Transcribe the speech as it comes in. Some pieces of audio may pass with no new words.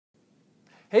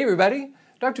Hey everybody,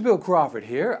 Dr. Bill Crawford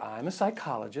here. I'm a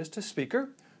psychologist, a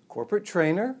speaker, corporate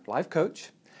trainer, life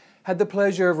coach. Had the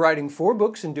pleasure of writing 4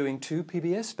 books and doing 2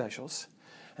 PBS specials.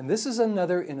 And this is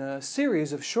another in a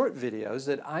series of short videos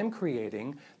that I'm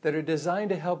creating that are designed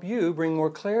to help you bring more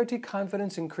clarity,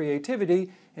 confidence, and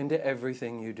creativity into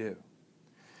everything you do.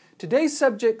 Today's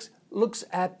subject looks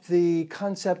at the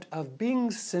concept of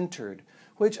being centered,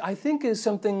 which I think is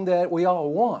something that we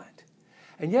all want.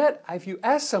 And yet, if you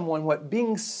ask someone what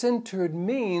being centered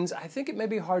means, I think it may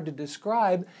be hard to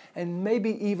describe and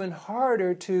maybe even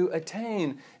harder to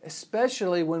attain,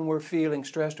 especially when we're feeling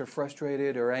stressed or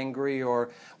frustrated or angry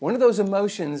or one of those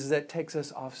emotions that takes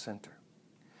us off center.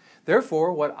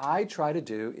 Therefore, what I try to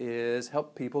do is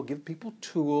help people, give people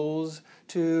tools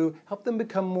to help them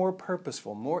become more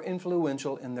purposeful, more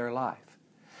influential in their life.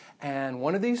 And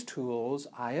one of these tools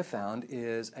I have found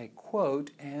is a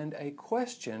quote and a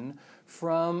question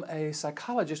from a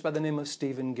psychologist by the name of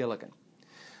Stephen Gilligan.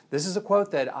 This is a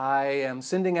quote that I am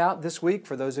sending out this week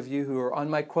for those of you who are on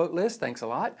my quote list. Thanks a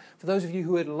lot. For those of you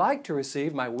who would like to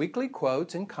receive my weekly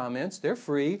quotes and comments, they're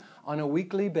free on a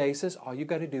weekly basis. All you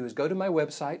got to do is go to my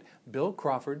website,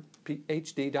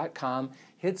 billcrawfordphd.com,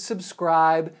 hit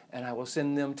subscribe, and I will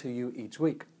send them to you each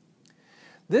week.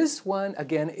 This one,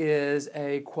 again, is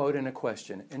a quote and a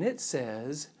question, and it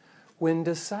says, when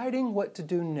deciding what to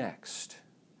do next,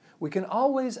 we can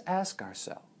always ask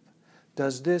ourselves,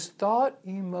 does this thought,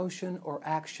 emotion, or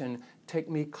action take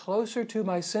me closer to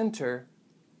my center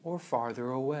or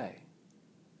farther away?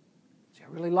 See, I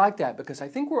really like that because I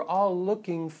think we're all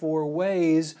looking for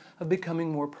ways of becoming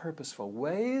more purposeful,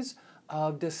 ways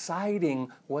of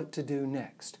deciding what to do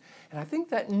next. And I think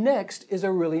that next is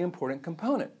a really important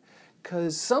component,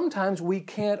 because sometimes we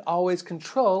can't always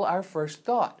control our first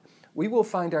thought. We will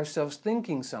find ourselves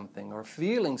thinking something or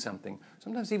feeling something,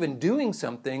 sometimes even doing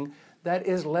something that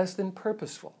is less than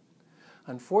purposeful.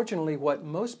 Unfortunately, what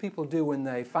most people do when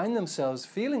they find themselves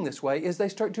feeling this way is they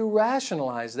start to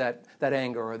rationalize that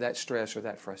anger or that stress or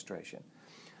that frustration.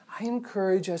 I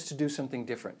encourage us to do something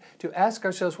different, to ask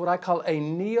ourselves what I call a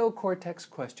neocortex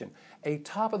question, a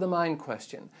top-of-the-mind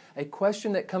question, a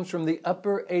question that comes from the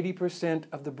upper 80%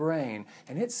 of the brain.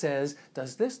 And it says,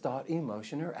 does this thought,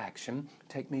 emotion, or action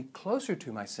take me closer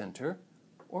to my center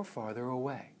or farther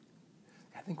away?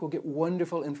 I think we'll get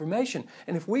wonderful information.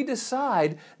 And if we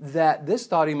decide that this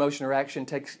thought, emotion, or action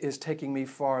is taking me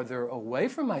farther away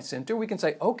from my center, we can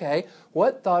say, okay,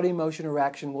 what thought, emotion, or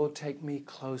action will take me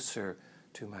closer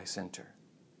to my center?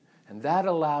 And that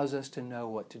allows us to know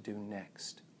what to do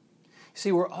next.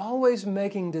 See, we're always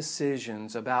making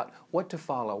decisions about what to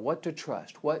follow, what to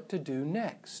trust, what to do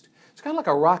next. It's kind of like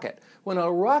a rocket. When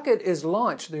a rocket is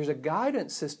launched, there's a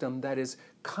guidance system that is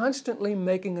constantly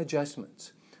making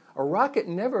adjustments. A rocket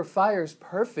never fires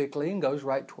perfectly and goes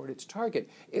right toward its target.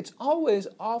 It's always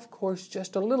off course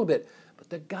just a little bit, but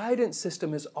the guidance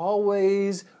system is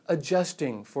always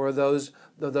adjusting for those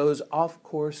off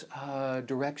course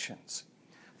directions.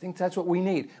 I think that's what we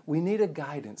need. We need a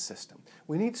guidance system.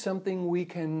 We need something we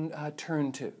can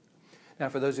turn to. Now,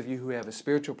 for those of you who have a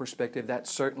spiritual perspective,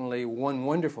 that's certainly one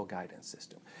wonderful guidance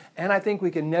system. And I think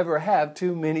we can never have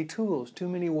too many tools, too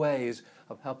many ways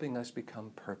of helping us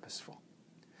become purposeful.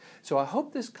 So I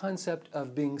hope this concept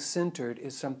of being centered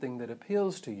is something that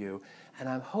appeals to you, and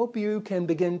I hope you can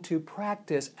begin to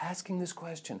practice asking this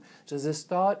question. Does this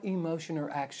thought, emotion,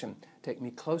 or action take me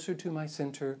closer to my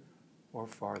center or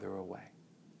farther away?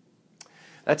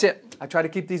 That's it. I try to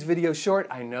keep these videos short.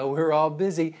 I know we're all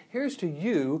busy. Here's to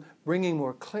you bringing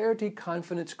more clarity,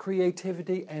 confidence,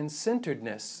 creativity, and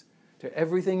centeredness to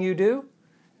everything you do,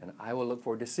 and I will look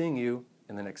forward to seeing you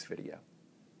in the next video.